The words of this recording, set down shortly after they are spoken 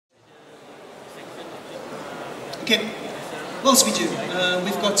Okay, what else we do?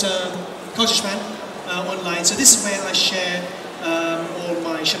 We've got Culture Japan online, so this is where I share all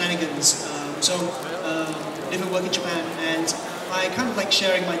my shenanigans. Live and work in Japan, and I kind of like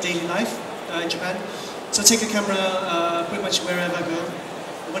sharing my daily life in Japan. So I take a camera pretty much wherever I go.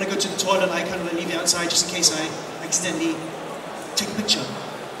 When I go to the toilet, I kind of leave it outside just in case I accidentally take a picture.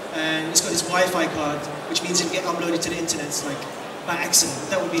 And it's got this Wi-Fi card, which means it'll get uploaded to the internet, like by accident.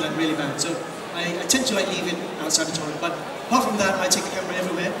 That would be like really bad. So I tend to like leave it outside the toilet. But apart from that, I take the camera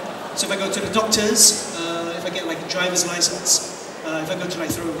everywhere. So if I go to the doctors, if I get like a driver's license, if I go to like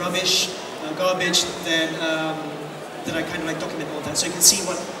throw rubbish, garbage, then I kind of like document all that, so you can see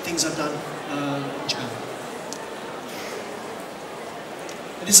what things I've done in Japan.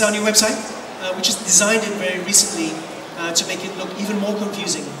 And this is our new website, which is designed it very recently to make it look even more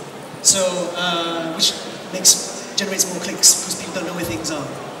confusing. So, which generates more clicks because people don't know where things are.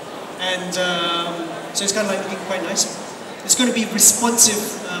 And so it's kind of like looking quite nice. It's going to be responsive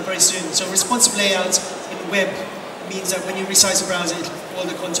very soon. So responsive layout in web means that when you resize the browser, all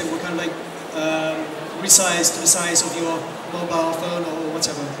the content will kind of like resize to the size of your mobile phone or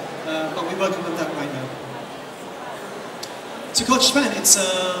whatever. But we're working on that right now. So Culture Japan, it's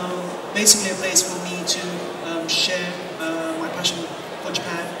basically a place for me to share my passion for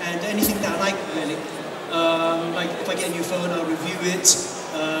Japan and anything that I like, really. Like if I get a new phone, I'll review it,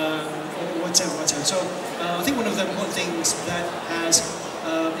 or whatever. So I think one of the important things that has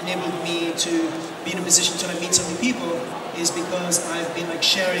enabled me to be in a position to like meet so many people is because I've been like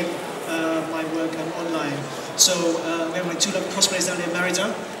sharing my work online. So we have like two cosplayers down there,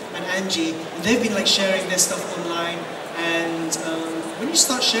 Marida and Angie, and they've been like sharing their stuff online. And when you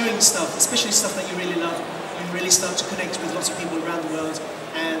start sharing stuff, especially stuff that you really love, you really start to connect with lots of people around the world,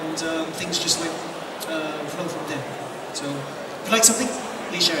 and things just like flow from there. So if you like something,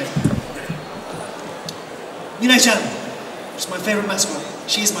 please share it. Mirai-chan is my favorite mascot.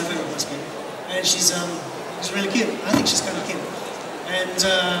 She is my favorite mascot, and she's really cute. I think she's kind of cute. And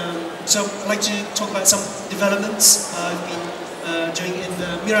so I'd like to talk about some developments I've been doing in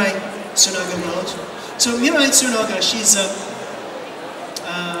the Mirai Tsunaga world. So Mirai Tsunaga, she's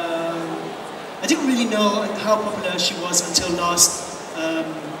I didn't really know how popular she was until last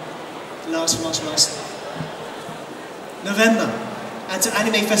November at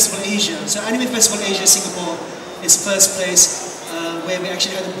Anime Festival Asia. So Anime Festival Asia Singapore is the first place where we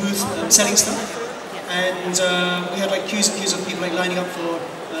actually had a booth selling stuff. And we had like queues and queues of people like lining up for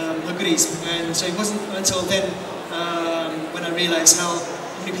her goodies. And so it wasn't until then when I realized how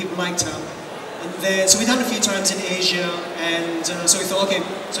many people liked her. And so we've done a few times in Asia, and so we thought, okay,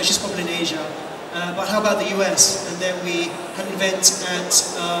 so she's popular in Asia. But how about the US? And then we had an event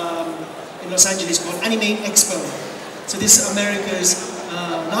in Los Angeles called Anime Expo. So this is America's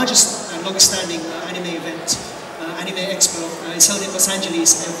largest and longest standing anime event, Anime Expo. It's held in Los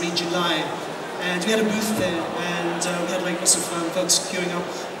Angeles every July. And we had a booth there, and we had like lots of folks queuing up.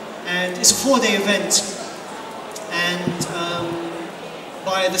 And it's a 4-day event. And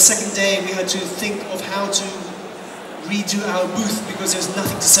by the second day, we had to think of how to redo our booth because there's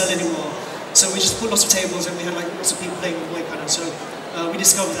nothing to sell anymore. So we just put lots of tables, and we had like lots of people playing with Waikana. So we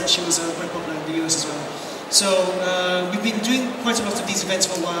discovered that she was quite popular in the US as well. So we've been doing quite a lot of these events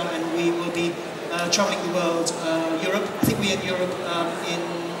for a while, and we will be traveling the world, Europe. I think we're in Europe in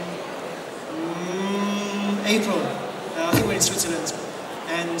April. I think we're in Switzerland,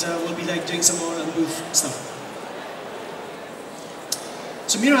 and we'll be like doing some more booth stuff.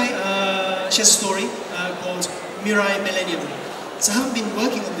 So Mirai, she has a story called Mirai Millennium. So I haven't been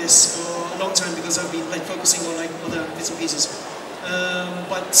working on this for a long time because I've been like focusing on like other bits and pieces.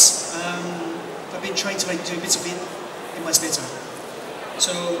 But I've been trying to like do bits of it in my spare time.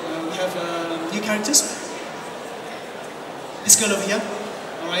 So we have new characters. This girl over here,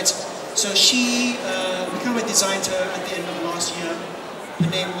 all right. So she, we kind of designed her at the end of last year. Her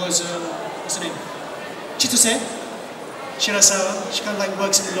name was, what's her name? Chitose Shirasawa. She kind of like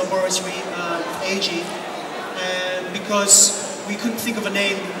works in the laboratory with Eiji. And because we couldn't think of a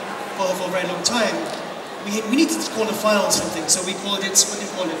name for her for a very long time, we needed to call the file something. So we called it, what do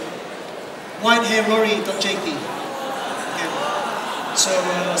you call it? whitehairrory.jp. Okay. So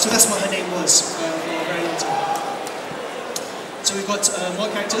that's what her name was for a very long time. So we've got more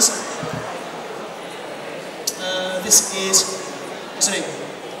characters. This is, what's her name?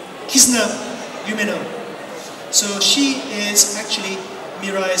 Kizuna Yumeno. So she is actually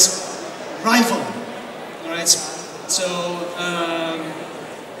Mirai's rival. Alright? So,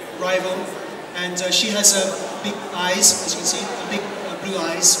 rival. And she has big eyes, as you can see, big blue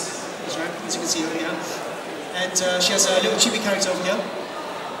eyes. That's right, as you can see over here. And she has a little chibi character over here.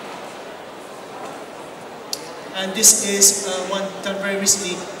 And this is one done very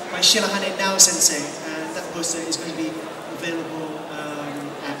recently by Shirahane Nao Sensei, and that poster is going to be available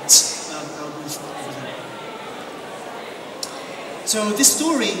at our booth over there. So this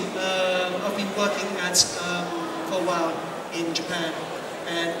story I've been working at for a while in Japan,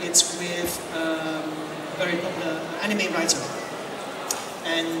 and it's with a very popular anime writer.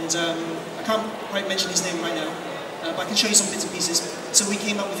 And I can't quite mention his name right now, but I can show you some bits and pieces. So we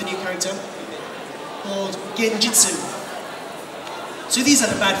came up with a new character called Genjitsu. So these are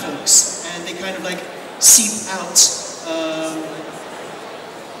the bad folks, and they kind of like seep out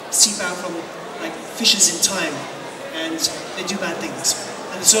from like fishes in time, and they do bad things.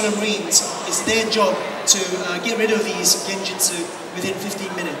 And the Solar Marines, it's their job to get rid of these Genjitsu within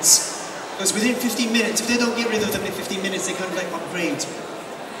 15 minutes. Because within 15 minutes, if they don't get rid of them in 15 minutes, they kind of like upgrade.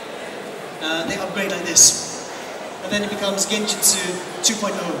 They upgrade like this. And then it becomes Genjitsu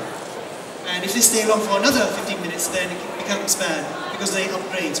 2.0. And if they stay along for another 15 minutes, then it becomes bad, because they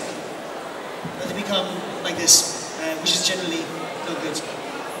upgrade. And they become like this, which is generally not good.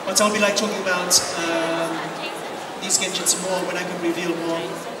 But I'll be like talking about these Genjitsu more when I can reveal more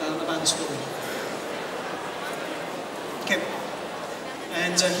about the story. Okay.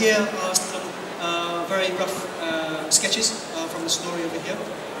 And here are some very rough sketches from the story over here.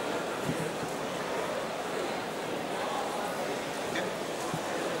 Okay.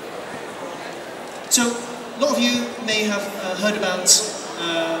 So, a lot of you may have heard about,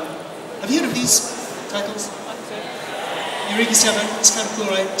 have you heard of these titles? Eureka 7, it's kind of cool,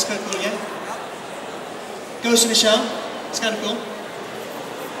 right? It's kind of cool, yeah? Ghost in the Shell, it's kind of cool.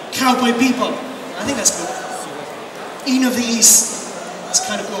 Cowboy Bebop, I think that's cool. Eden of the East, it's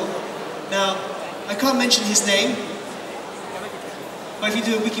kind of cool. Now, I can't mention his name, but if you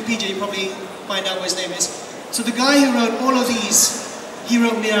do a Wikipedia, you probably find out what his name is. So the guy who wrote all of these, he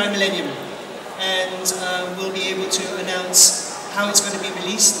wrote Mirai Millennium, and we'll be able to announce how it's going to be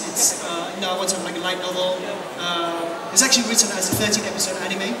released. It's now what's like a light novel. It's actually written as a 13-episode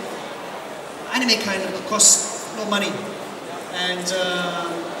anime. Anime kind of costs a lot of money, and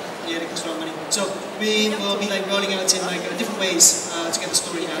yeah, it costs a lot of money. So we will be like rolling out in like different ways to get the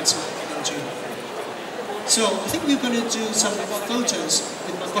story out in June. So I think we're going to do some photos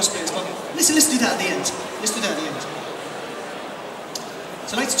with my cosplayers, but let's do that at the end. Let's do that at the end.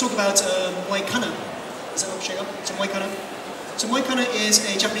 So I'd like to talk about Moikana. Is that what I'm showing up? So Moikana. So Moikana is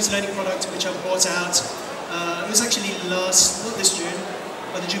a Japanese learning product which I brought out. It was actually not this June,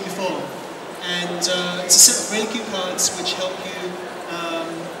 but the June before. And it's a set of really cute cards which help you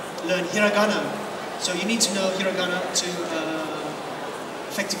learn hiragana. So you need to know hiragana to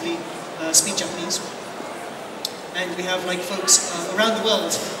effectively speak Japanese. And we have like folks around the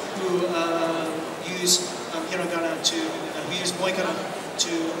world who use hiragana who use Moikana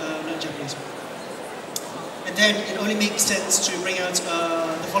to learn Japanese. And then it only makes sense to bring out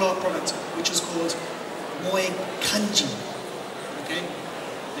the follow-up product, which was called Moe Kanji. Okay,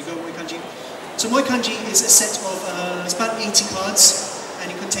 there you go, Moe Kanji. So Moe Kanji is a set of it's about 80 cards,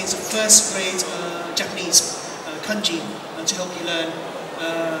 and it contains the first grade Japanese kanji to help you learn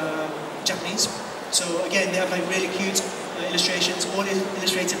Japanese. So again, they have like really cute illustrations, all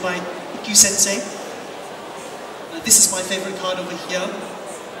illustrated by Ikkyu Sensei. This is my favorite card over here.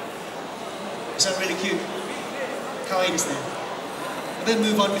 Is that really cute? Kawaii is there. I better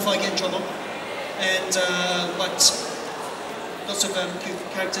move on before I get in trouble. And but lots of cute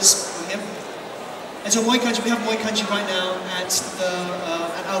characters over here. And so Moe Kanji, we have Moe Kanji right now at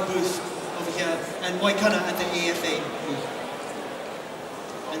our booth over here, and Moikana at the AFA booth.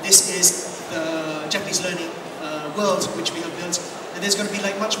 And this is the Japanese learning world which we have built. And there's going to be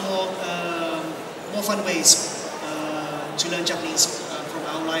like much more fun ways to learn Japanese from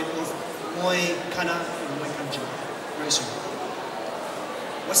our line of Moikana and Moe Kanji very soon.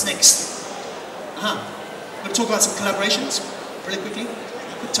 What's next? I'm going to talk about some collaborations really quickly.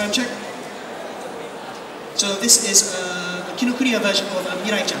 Quick time check. So this is a Kinokuniya version of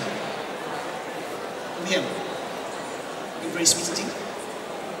Mirai-chan. Over here. Being very sweet indeed.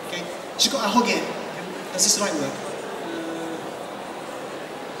 Okay. She's got a hoge. Does this light work?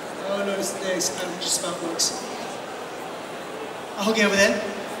 Oh no, it's just about works. A hoge over there.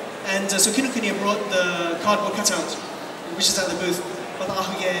 And so Kinokuniya brought the cardboard cutout, which is at the booth, but the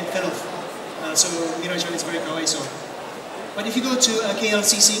ahoge fell off. So Mirai-chan is very kawaii so. But if you go to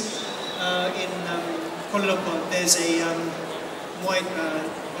KLCC in Kuala Lumpur, there's a I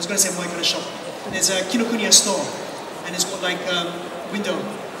was going to say Moikana shop. There's a Kinokuniya store, and it's got like a window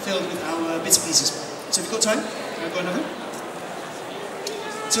filled with our bits and pieces. So if you've got time, go and have a look.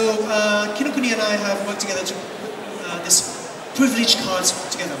 So Kinokuniya and I have worked together to put this privileged cards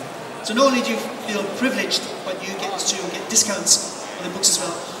together. So not only do you feel privileged, but you get to get discounts on the books as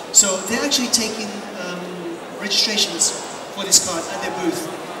well. So they're actually taking registrations for this card at their booth.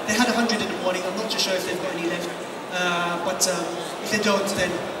 They had 100 in the morning. I'm not too sure if they've got any left, but if they don't,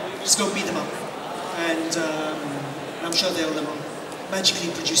 then just go beat them up, and I'm sure they'll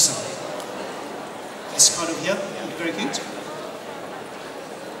magically produce some. This card over here, very cute.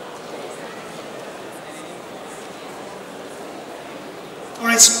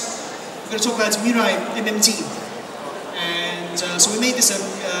 Alright, so we're going to talk about Mirai MMD. And so we made this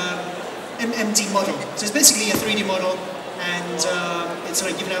MMD model. So it's basically a 3D model, and it's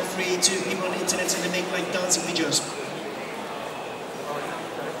like given out free to people on the internet, and they make like dancing videos.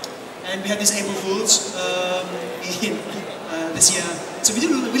 And we had these April Fools in this year. So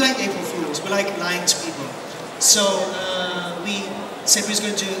we like April Fools. We like lying to people. So we said we was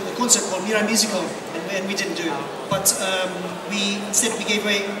going to do a concert called Mirai Musical, and we didn't do it. But instead we gave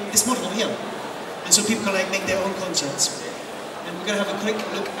away this model over here, and so people can like make their own concerts. And we're going to have a quick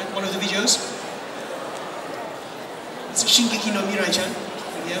look at one of the videos. It's Shingeki no Mirai-chan.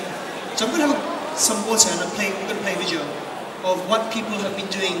 Yeah. So I'm going to have some water, and we're going to play a video of what people have been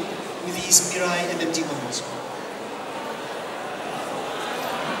doing with these Mirai MMD models.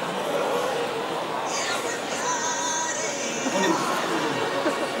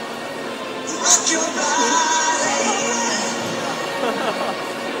 Rock your body.